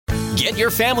Get your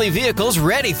family vehicles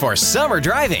ready for summer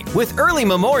driving with early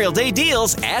Memorial Day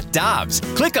deals at Dobbs.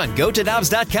 Click on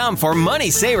GoToDobbs.com for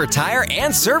money saver tire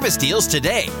and service deals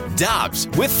today. Dobbs,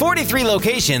 with 43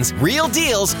 locations, real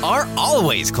deals are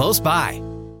always close by.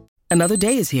 Another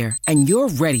day is here, and you're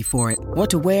ready for it. What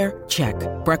to wear? Check.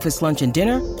 Breakfast, lunch, and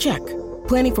dinner? Check.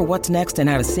 Planning for what's next and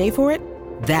how to save for it?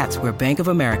 That's where Bank of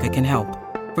America can help.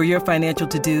 For your financial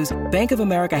to-dos, Bank of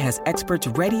America has experts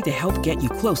ready to help get you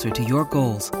closer to your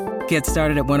goals. Get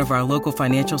started at one of our local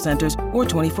financial centers or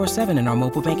 24/7 in our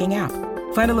mobile banking app.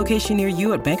 Find a location near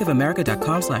you at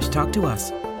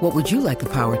bankofamerica.com/talktous. What would you like the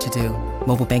power to do?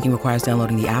 Mobile banking requires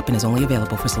downloading the app and is only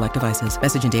available for select devices.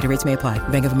 Message and data rates may apply.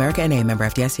 Bank of America N.A., member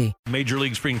FDIC. Major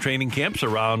League spring training camps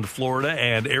around Florida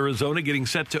and Arizona getting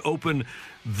set to open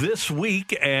this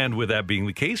week. And with that being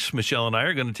the case, Michelle and I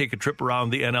are going to take a trip around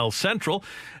the NL Central,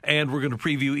 and we're going to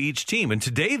preview each team. And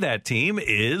today that team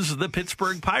is the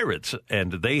Pittsburgh Pirates,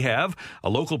 and they have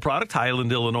a local product.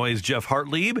 Highland, Illinois' Jeff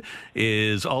Hartlieb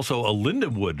is also a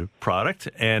Lindenwood product,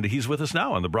 and he's with us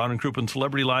now on the Brown and Crouppen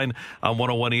Celebrity Line on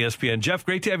 101 ESPN. Jeff,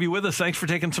 great to have you with us. Thanks for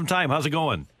taking some time. How's it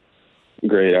going?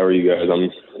 Great. How are you guys?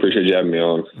 Appreciate you having me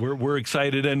on. We're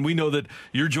excited, and we know that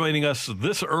you're joining us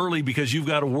this early because you've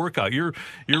got a workout. You're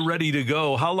ready to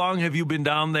go. How long have you been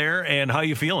down there, and how are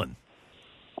you feeling?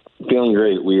 Feeling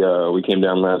great. We came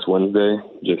down last Wednesday,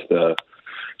 just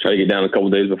try to get down a couple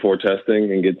days before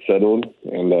testing and get settled.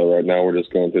 And right now we're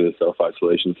just going through the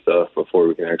self-isolation stuff before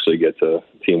we can actually get to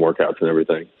team workouts and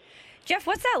everything. Jeff,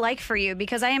 what's that like for you?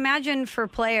 Because I imagine for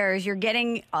players, you're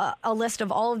getting a list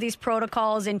of all of these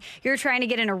protocols and you're trying to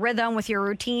get in a rhythm with your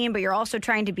routine, but you're also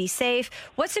trying to be safe.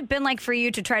 What's it been like for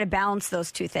you to try to balance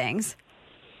those two things?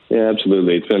 Yeah,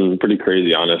 absolutely. It's been pretty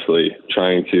crazy, honestly,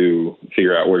 trying to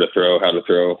figure out where to throw, how to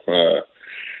throw.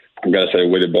 I've got to say,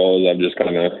 weighted balls, I've just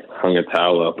kind of hung a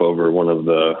towel up over one of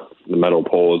the metal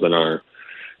poles in our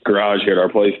garage here at our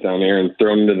place down there and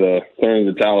thrown into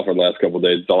the towel for the last couple of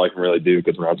days. It's all I can really do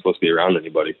because we're not supposed to be around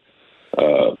anybody.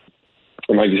 And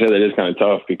like you said, it is kind of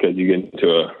tough because you get into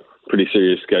a pretty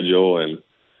serious schedule and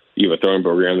you have a throwing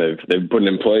program they've put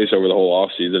in place over the whole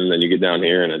off season, and then you get down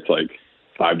here and it's like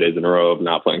 5 days in a row of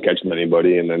not playing catch with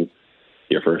anybody, and then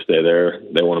your first day there,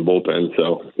 they want a bullpen.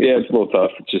 So yeah, it's a little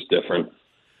tough. It's just different.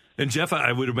 And, Jeff,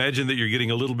 I would imagine that you're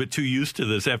getting a little bit too used to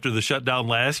this after the shutdown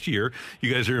last year.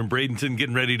 You guys are in Bradenton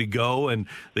getting ready to go, and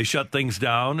they shut things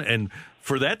down. And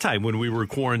for that time when we were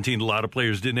quarantined, a lot of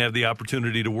players didn't have the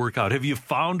opportunity to work out. Have you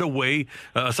found a way,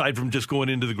 aside from just going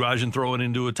into the garage and throwing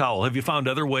into a towel, have you found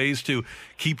other ways to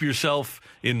keep yourself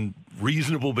in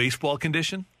reasonable baseball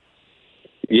condition?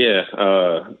 Yeah,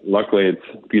 luckily it's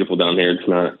beautiful down here. It's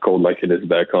not cold like it is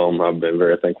back home. I've been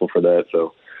very thankful for that.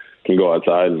 So can go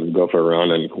outside and go for a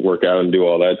run and work out and do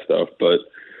all that stuff. But,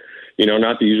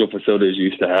 not the usual facilities you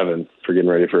used to having for getting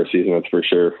ready for a season, that's for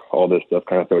sure. All this stuff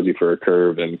kind of throws you for a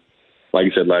curve. And like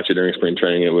you said, last year during spring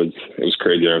training, it was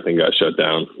crazy. Everything got shut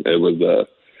down. It was,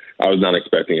 I was not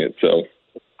expecting it. So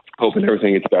hoping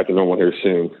everything gets back to normal here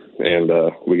soon. And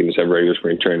we can just have regular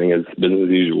spring training as business as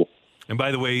usual. And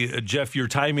by the way, Jeff, your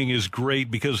timing is great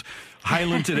because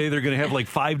Highland today, they're going to have like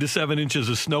 5 to 7 inches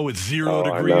of snow. It's 0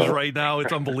 degrees right now.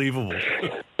 It's unbelievable.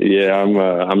 Yeah,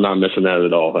 I'm not missing that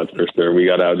at all. That's for sure. We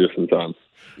got out just in time.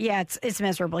 Yeah, it's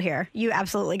miserable here. You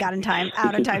absolutely got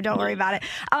out of time. Don't worry about it.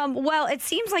 Well, it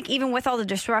seems like even with all the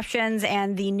disruptions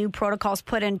and the new protocols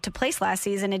put into place last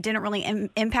season, it didn't really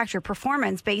impact your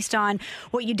performance based on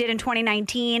what you did in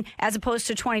 2019 as opposed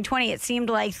to 2020. It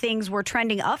seemed like things were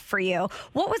trending up for you.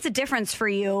 What was the difference for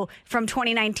you from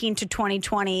 2019 to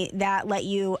 2020 that let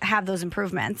you have those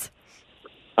improvements?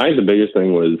 I think the biggest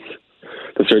thing was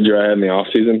the surgery I had in the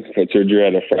offseason. That surgery,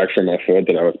 I had a fracture in my foot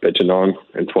that I was pitching on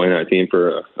in 2019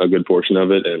 for a good portion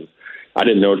of it. And I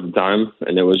didn't know it at the time,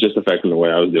 and it was just affecting the way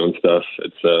I was doing stuff.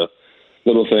 It's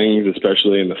little things,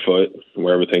 especially in the foot,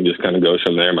 where everything just kind of goes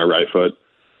from there, my right foot.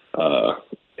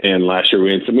 And last year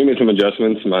we made some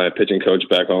adjustments. My pitching coach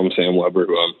back home, Sam Weber,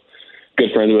 who I'm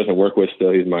good friends with and work with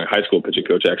still, he's my high school pitching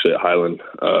coach actually at Highland.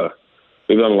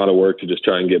 We've done a lot of work to just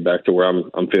try and get back to where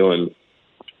I'm feeling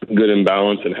good and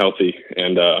balanced and healthy,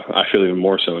 and I feel even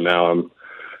more so now. I'm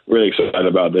really excited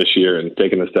about this year and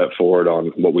taking a step forward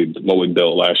on what we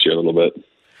built last year a little bit.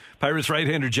 Pirates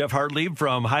right-hander Jeff Hartlieb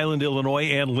from Highland, Illinois,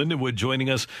 and Lindenwood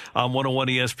joining us on 101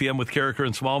 ESPN with Carricker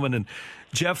and Smallman. And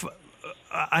Jeff,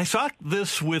 I saw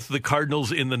this with the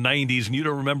Cardinals in the 90s, and you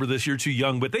don't remember this, you're too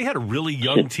young, but they had a really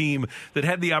young team that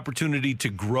had the opportunity to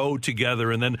grow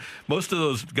together, and then most of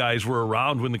those guys were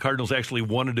around when the Cardinals actually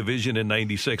won a division in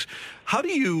 96. How do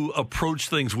you approach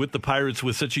things with the Pirates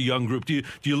with such a young group? Do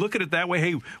you look at it that way?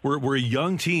 Hey, we're a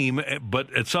young team,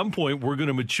 but at some point we're going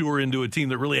to mature into a team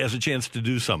that really has a chance to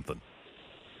do something.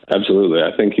 Absolutely.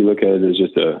 I think you look at it as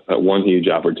just a one huge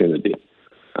opportunity.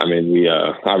 I mean, we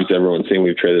obviously everyone's seen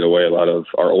we've traded away a lot of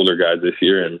our older guys this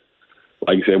year, and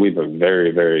like you said, we have a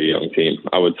very, very young team.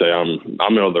 I would say I'm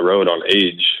middle of the road on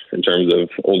age in terms of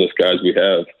oldest guys we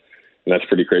have, and that's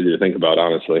pretty crazy to think about,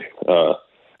 honestly.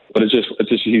 But it's just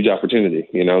a huge opportunity.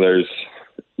 You know, there's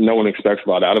no one expects a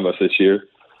lot out of us this year,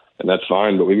 and that's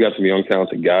fine. But we've got some young,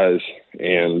 talented guys,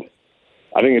 and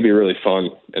I think it'd be really fun.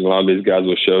 And a lot of these guys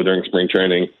will show during spring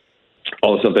training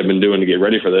all the stuff they've been doing to get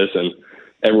ready for this. And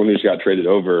everyone who's got traded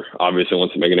over obviously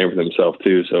wants to make a name for themselves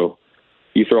too. So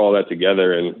you throw all that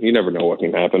together, and you never know what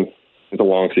can happen. It's a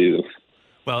long season.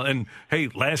 Well, and hey,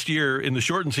 last year in the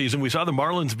shortened season, we saw the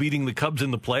Marlins beating the Cubs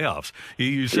in the playoffs.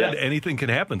 You said anything can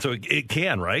happen, so it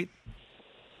can, right?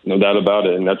 No doubt about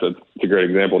it, and it's a great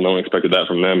example. No one expected that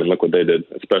from them, and look what they did,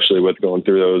 especially with going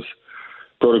through those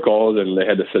protocols, and they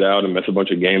had to sit out and miss a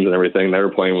bunch of games and everything. They were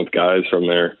playing with guys from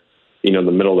their, the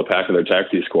middle of the pack of their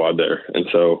taxi squad there. And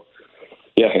so,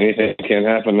 yeah, anything can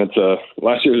happen.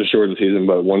 Last year was a shortened season,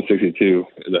 but 162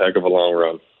 is a heck of a long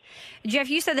run.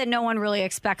 Jeff, you said that no one really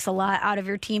expects a lot out of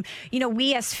your team.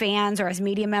 We as fans or as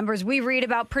media members, we read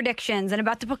about predictions and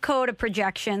about the PECOTA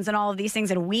projections and all of these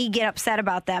things, and we get upset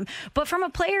about them. But from a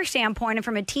player standpoint and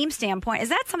from a team standpoint, is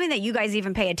that something that you guys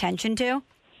even pay attention to?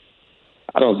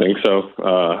 I don't think so.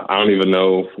 I don't even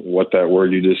know what that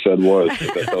word you just said was,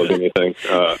 if that tells you anything.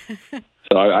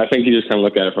 So I think you just kind of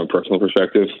look at it from a personal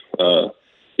perspective.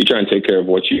 You try and take care of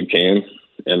what you can,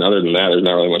 and other than that, there's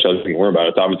not really much else you can worry about.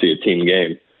 It's obviously a team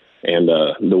game. And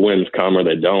the wins come or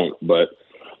they don't. But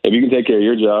if you can take care of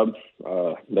your job,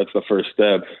 that's the first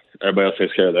step. Everybody else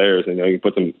takes care of theirs. And, you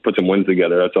put some wins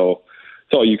together. That's all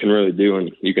you can really do and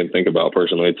you can think about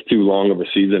personally. It's too long of a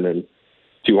season and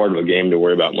too hard of a game to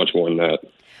worry about much more than that.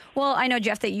 Well, I know,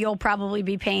 Jeff, that you'll probably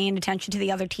be paying attention to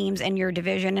the other teams in your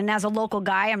division. And as a local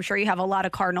guy, I'm sure you have a lot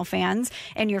of Cardinal fans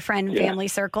in your friend and family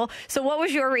circle. So what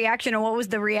was your reaction, or what was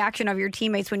the reaction of your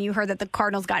teammates when you heard that the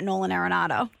Cardinals got Nolan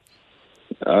Arenado?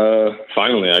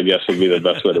 Finally, I guess would be the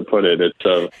best way to put it.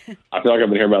 I feel like I've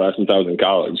been hearing about that since I was in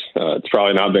college. It's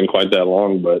probably not been quite that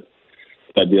long, but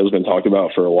that deal's been talked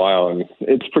about for a while, and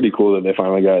it's pretty cool that they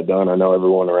finally got it done. I know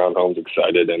everyone around home's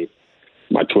excited, and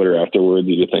my Twitter afterwards,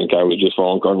 you'd think I was just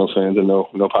following Cardinals fans and no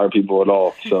Pirate people at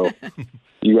all. So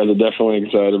you guys are definitely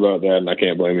excited about that, and I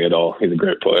can't blame you at all. He's a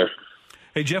great player.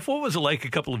 Hey, Jeff, what was it like a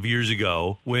couple of years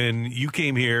ago when you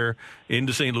came here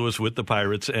into St. Louis with the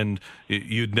Pirates, and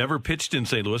you'd never pitched in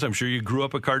St. Louis? I'm sure you grew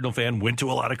up a Cardinal fan, went to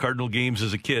a lot of Cardinal games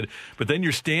as a kid, but then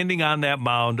you're standing on that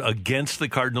mound against the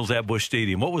Cardinals at Busch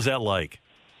Stadium. What was that like?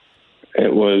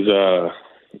 It was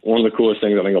one of the coolest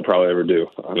things I think I'll probably ever do,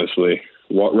 honestly.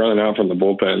 Running out from the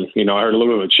bullpen. I heard a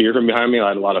little bit of a cheer from behind me. I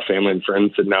had a lot of family and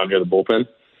friends sitting out near the bullpen.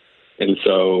 And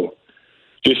so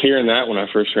just hearing that when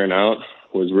I first ran out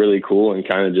was really cool and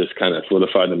kind of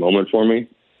solidified the moment for me.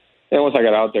 And once I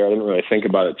got out there, I didn't really think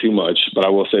about it too much. But I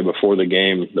will say before the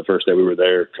game, the first day we were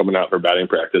there, coming out for batting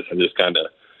practice, I just kind of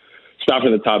stopped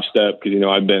in the top step because,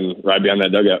 I've been right behind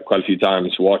that dugout quite a few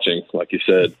times watching, like you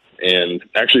said, and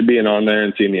actually being on there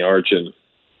and seeing the arch and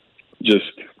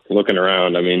just looking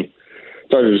around. I mean,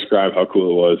 it's hard to describe how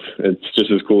cool it was. It's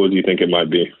just as cool as you think it might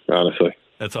be, honestly.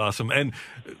 That's awesome. And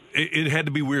it had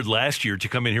to be weird last year to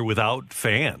come in here without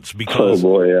fans because, oh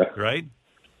boy, yeah. Right?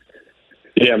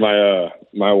 Yeah,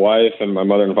 my wife and my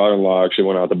mother and father-in-law actually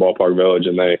went out to Ballpark Village,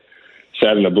 and they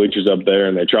sat in the bleachers up there,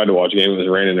 and they tried to watch a game. It was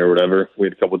raining or whatever. We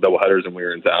had a couple of doubleheaders, and we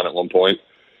were in town at one point.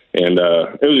 And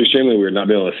it was extremely weird not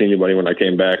being able to see anybody when I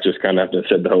came back, just kind of having to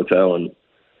sit at the hotel and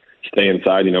stay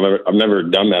inside. I've never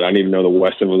done that. I didn't even know the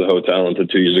Westin was a hotel until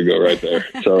 2 years ago right there.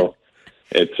 So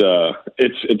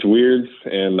it's weird,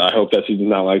 and I hope that season's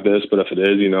not like this, but if it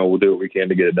is, we'll do what we can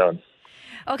to get it done.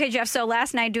 Okay, Jeff, so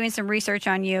last night doing some research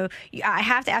on you, I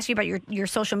have to ask you about your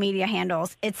social media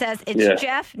handles. It says it's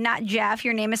Jeff, not Jeff.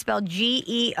 Your name is spelled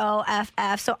Geoff.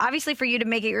 So obviously for you to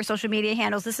make it your social media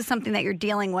handles, this is something that you're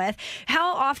dealing with.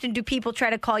 How often do people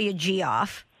try to call you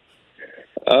Geoff?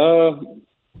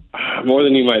 More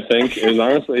than you might think. It was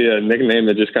honestly a nickname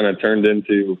that just kind of turned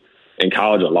into, in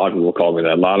college, a lot of people called me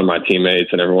that. A lot of my teammates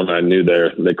and everyone I knew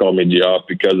there, they called me Geoff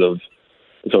because of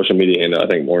the social media handle, I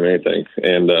think, more than anything.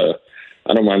 And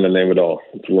I don't mind the name at all.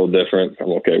 It's a little different.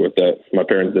 I'm okay with that. My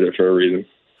parents did it for a reason.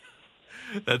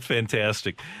 That's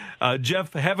fantastic.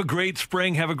 Jeff, have a great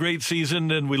spring. Have a great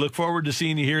season. And we look forward to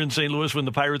seeing you here in St. Louis when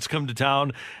the Pirates come to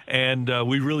town. And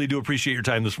we really do appreciate your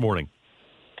time this morning.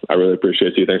 I really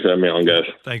appreciate you. Thanks for having me on, guys.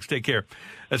 Thanks. Take care.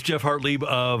 That's Jeff Hartlieb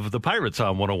of the Pirates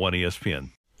on 101 ESPN.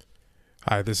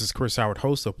 Hi, this is Chris Howard,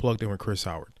 host of Plugged In with Chris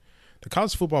Howard. The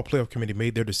College Football Playoff Committee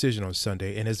made their decision on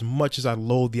Sunday, and as much as I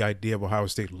loathe the idea of Ohio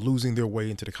State losing their way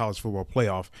into the College Football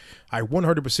Playoff, I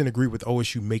 100% agree with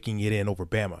OSU making it in over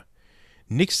Bama.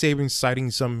 Nick Saban citing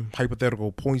some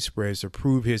hypothetical point spreads to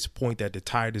prove his point that the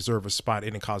Tide deserve a spot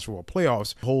in the College Football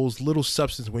Playoffs holds little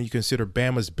substance when you consider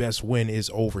Bama's best win is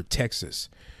over Texas.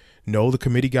 No, the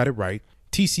committee got it right.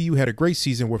 TCU had a great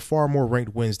season with far more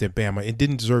ranked wins than Bama and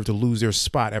didn't deserve to lose their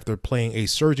spot after playing a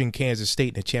surging Kansas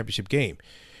State in a championship game.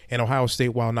 And Ohio State,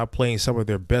 while not playing some of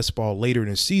their best ball later in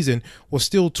the season, was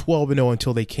still 12-0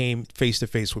 until they came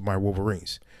face-to-face with my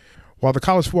Wolverines. While the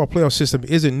college football playoff system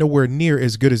isn't nowhere near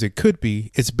as good as it could be,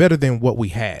 it's better than what we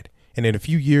had. And in a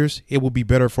few years, it will be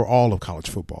better for all of college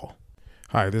football.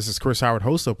 Hi, this is Chris Howard,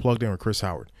 host of Plugged In with Chris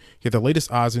Howard. Get the latest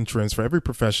odds and trends for every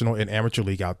professional and amateur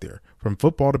league out there. From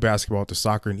football to basketball to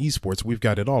soccer and esports, we've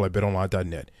got it all at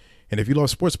BetOnline.net. And if you love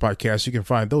sports podcasts, you can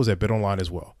find those at BetOnline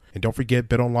as well. And don't forget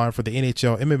BetOnline for the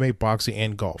NHL, MMA, boxing,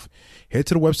 and golf. Head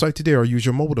to the website today or use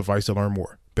your mobile device to learn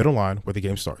more. BetOnline, where the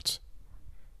game starts.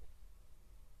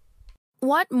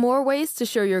 Want more ways to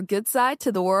show your good side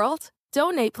to the world?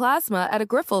 Donate plasma at a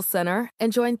Grifols Center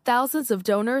and join thousands of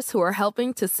donors who are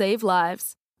helping to save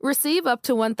lives. Receive up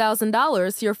to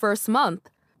 $1,000 your first month.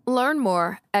 Learn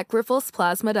more at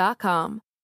grifolsplasma.com.